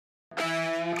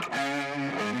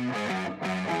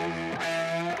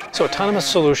So Autonomous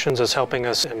Solutions is helping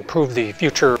us improve the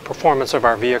future performance of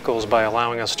our vehicles by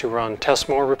allowing us to run tests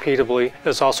more repeatably.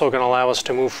 It's also going to allow us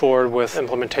to move forward with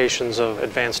implementations of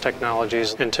advanced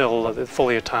technologies until the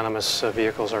fully autonomous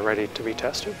vehicles are ready to be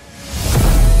tested.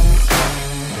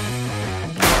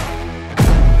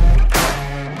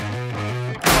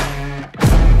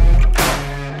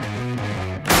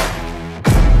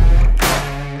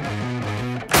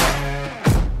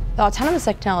 The autonomous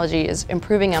technology is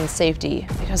improving on safety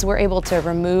because we're able to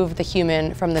remove the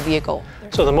human from the vehicle.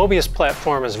 So the Mobius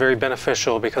platform is very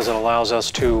beneficial because it allows us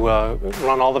to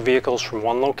run all the vehicles from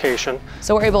one location.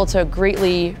 So we're able to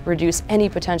greatly reduce any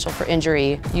potential for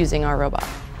injury using our robot.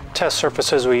 Test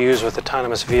surfaces we use with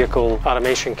autonomous vehicle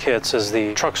automation kits is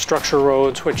the truck structure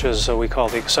roads, which is we call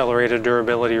the accelerated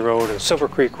durability road, and Silver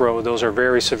Creek Road. Those are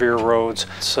very severe roads.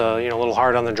 It's a little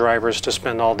hard on the drivers to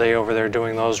spend all day over there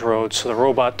doing those roads, so the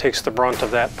robot takes the brunt of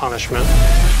that punishment.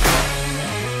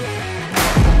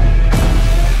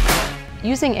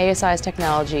 Using ASI's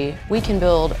technology, we can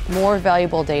build more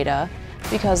valuable data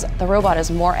because the robot is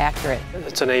more accurate.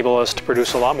 It's enabled us to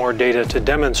produce a lot more data to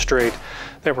demonstrate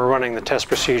that we're running the test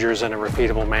procedures in a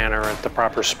repeatable manner at the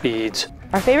proper speeds.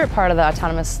 Our favorite part of the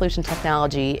autonomous solution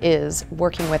technology is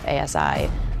working with ASI,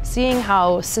 seeing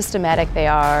how systematic they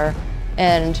are,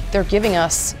 and they're giving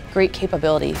us great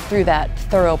capability through that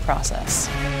thorough process.